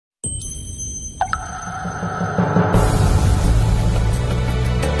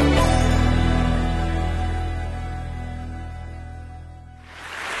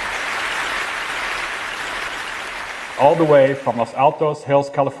all the way from Los Altos Hills,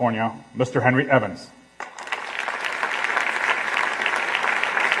 California, Mr. Henry Evans.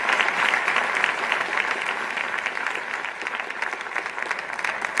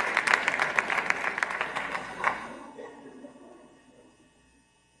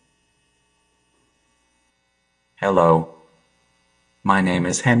 Hello. My name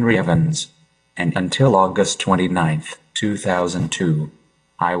is Henry Evans, and until August 29th, 2002,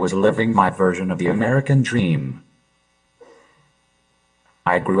 I was living my version of the American dream.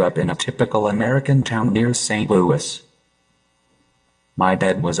 I grew up in a typical American town near St. Louis. My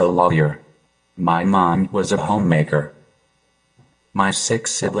dad was a lawyer. My mom was a homemaker. My 6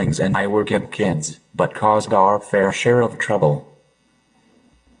 siblings and I were good kids, but caused our fair share of trouble.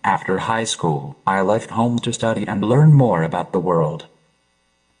 After high school, I left home to study and learn more about the world.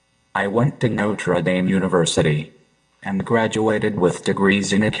 I went to Notre Dame University and graduated with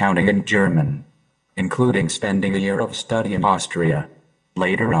degrees in accounting and German, including spending a year of study in Austria.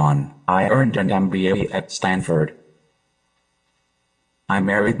 Later on, I earned an MBA at Stanford. I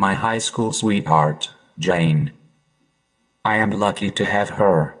married my high school sweetheart, Jane. I am lucky to have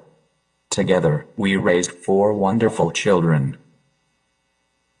her. Together, we raised 4 wonderful children.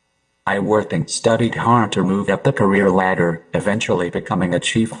 I worked and studied hard to move up the career ladder, eventually becoming a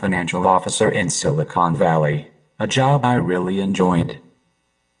chief financial officer in Silicon Valley, a job I really enjoyed.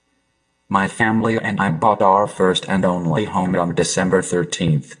 My family and I bought our first and only home on December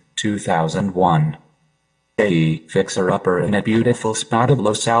 13th, 2001. A fixer-upper in a beautiful spot of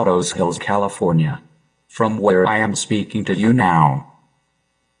Los Altos Hills, California, from where I am speaking to you now.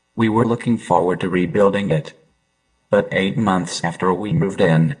 We were looking forward to rebuilding it. But 8 months after we moved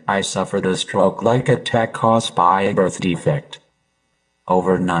in, I suffered a stroke-like attack caused by a birth defect.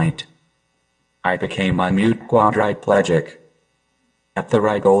 Overnight, I became a mute quadriplegic at the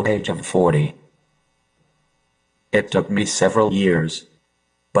ripe old age of 40. It took me several years,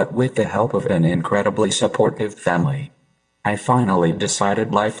 but with the help of an incredibly supportive family, I finally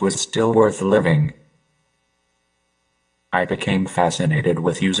decided life was still worth living. I became fascinated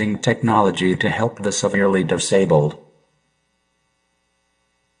with using technology to help the severely disabled.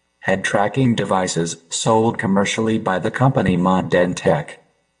 Head tracking devices sold commercially by the company Modern Tech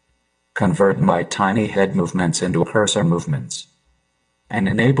convert my tiny head movements into cursor movements and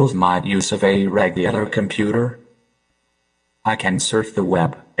enables my use of a regular computer. I can surf the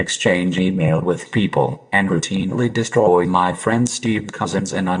web, exchange email with people, and routinely destroy my friend Steve's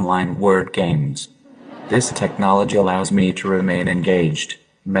cousins in online word games. This technology allows me to remain engaged,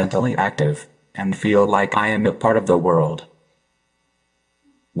 mentally active, and feel like I am a part of the world.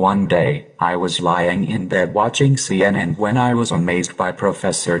 One day, I was lying in bed watching CNN when I was amazed by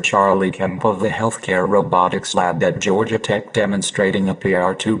Professor Charlie Kemp of the Healthcare Robotics Lab at Georgia Tech demonstrating a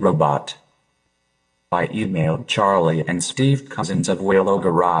PR2 robot. I emailed Charlie and Steve Cousins of Willow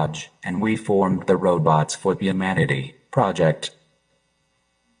Garage, and we formed the Robots for Humanity project.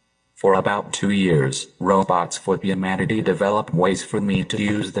 For about 2 years, Robots for Humanity developed ways for me to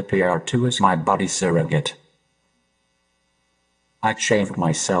use the PR2 as my body surrogate. I shaved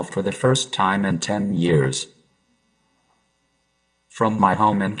myself for the first time in 10 years. From my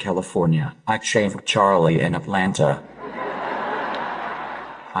home in California, I shaved Charlie in Atlanta.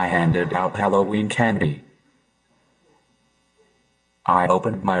 I handed out Halloween candy. I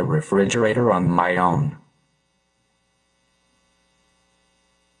opened my refrigerator on my own.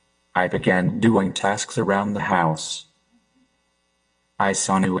 I began doing tasks around the house. I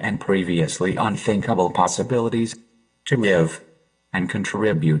saw new and previously unthinkable possibilities to live and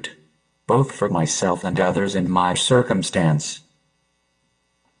contribute, both for myself and others in my circumstance.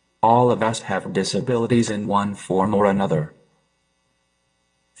 All of us have disabilities in one form or another.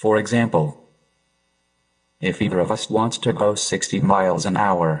 For example, if either of us wants to go 60 miles an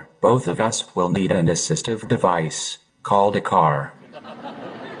hour, both of us will need an assistive device called a car.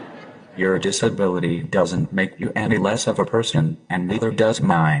 Your disability doesn't make you any less of a person, and neither does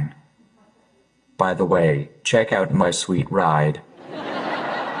mine. By the way, check out my sweet ride.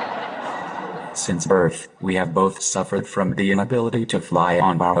 Since birth, we have both suffered from the inability to fly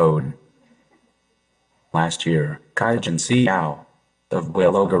on our own. Last year, Kaijin Xiao of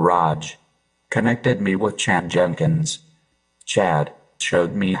Willow Garage connected me with Chad Jenkins. Chad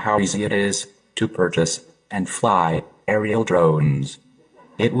showed me how easy it is to purchase and fly aerial drones.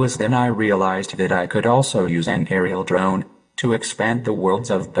 It was then I realized that I could also use an aerial drone to expand the worlds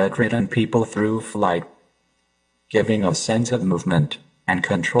of bedridden people through flight, giving a sense of movement and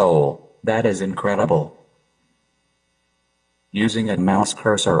control that is incredible. Using a mouse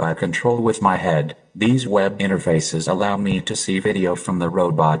cursor I control with my head, these web interfaces allow me to see video from the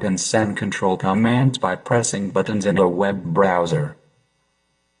robot and send control commands by pressing buttons in a web browser.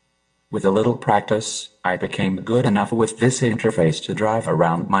 With a little practice, I became good enough with this interface to drive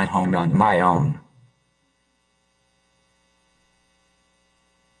around my home on my own.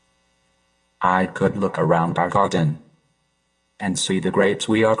 I could look around our garden and see the grapes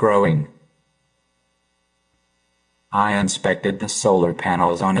we are growing. I inspected the solar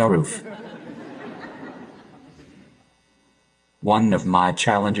panels on our roof. One of my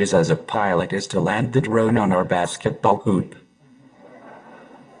challenges as a pilot is to land the drone on our basketball hoop.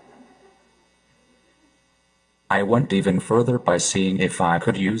 I went even further by seeing if I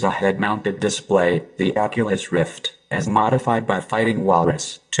could use a head-mounted display, the Oculus Rift, as modified by Fighting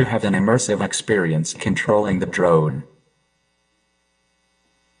Walrus, to have an immersive experience controlling the drone.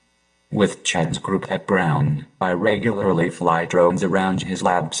 With Chad's group at Brown, I regularly fly drones around his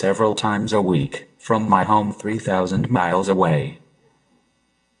lab several times a week, from my home 3,000 miles away.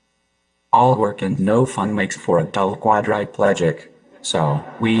 All work and no fun makes for a dull quadriplegic, so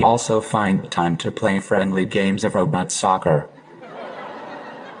we also find time to play friendly games of robot soccer.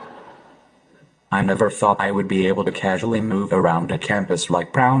 I never thought I would be able to casually move around a campus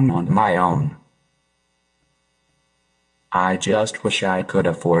like Brown on my own. I just wish I could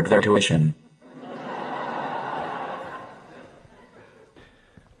afford their tuition.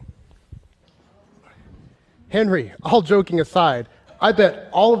 Henry, all joking aside, I bet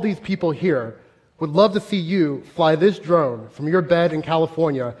all of these people here would love to see you fly this drone from your bed in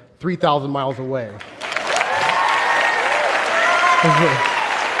California 3,000 miles away.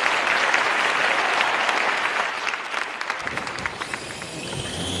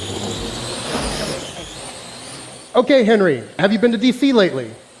 Okay, Henry, have you been to DC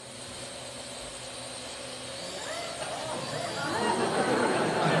lately?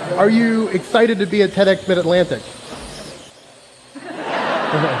 Are you excited to be at TEDx Mid-Atlantic?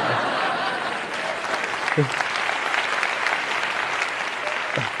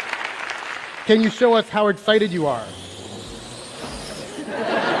 Can you show us how excited you are?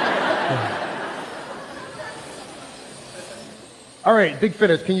 All right, big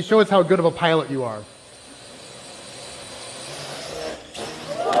finish. Can you show us how good of a pilot you are?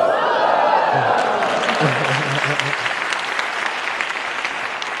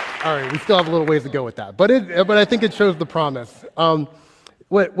 All right, we still have a little ways to go with that, but I think it shows the promise.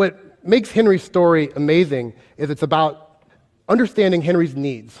 What makes Henry's story amazing is it's about understanding Henry's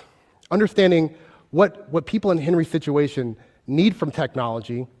needs, understanding what people in Henry's situation need from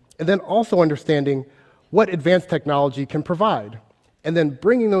technology, and then also understanding what advanced technology can provide, and then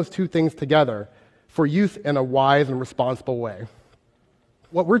bringing those two things together for use in a wise and responsible way.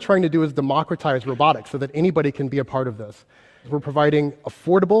 What we're trying to do is democratize robotics so that anybody can be a part of this. We're providing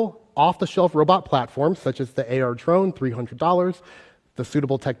affordable, off-the-shelf robot platforms, such as the AR drone, $300, the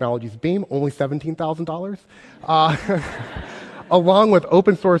Suitable Technologies Beam, only $17,000, along with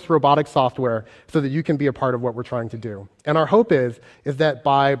open-source robotic software so that you can be a part of what we're trying to do. And our hope is that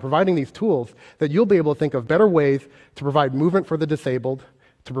by providing these tools, that you'll be able to think of better ways to provide movement for the disabled,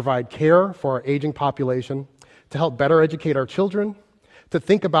 to provide care for our aging population, to help better educate our children, to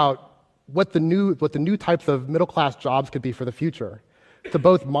think about what the new types of middle-class jobs could be for the future, to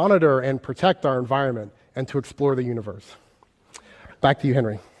both monitor and protect our environment, and to explore the universe. Back to you,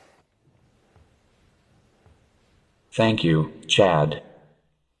 Henry. Thank you, Chad.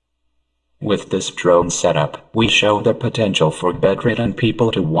 With this drone setup, we show the potential for bedridden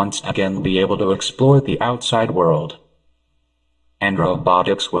people to once again be able to explore the outside world. And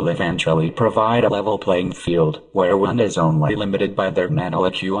robotics will eventually provide a level playing field where one is only limited by their mental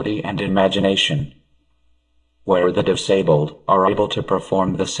acuity and imagination, where the disabled are able to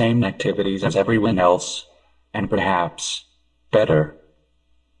perform the same activities as everyone else, and perhaps better.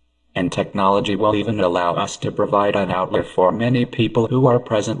 And technology will even allow us to provide an outlet for many people who are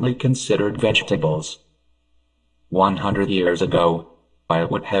presently considered vegetables. 100 years ago, I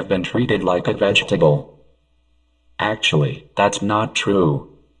would have been treated like a vegetable. Actually, that's not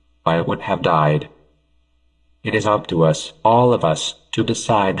true. I would have died. It is up to us, all of us, to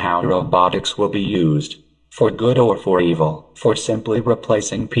decide how robotics will be used, for good or for evil, for simply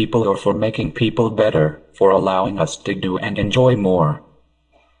replacing people or for making people better, for allowing us to do and enjoy more.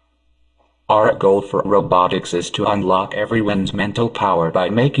 Our goal for robotics is to unlock everyone's mental power by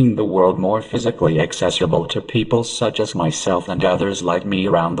making the world more physically accessible to people such as myself and others like me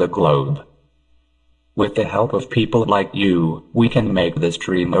around the globe. With the help of people like you, we can make this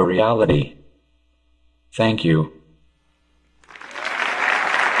dream a reality. Thank you.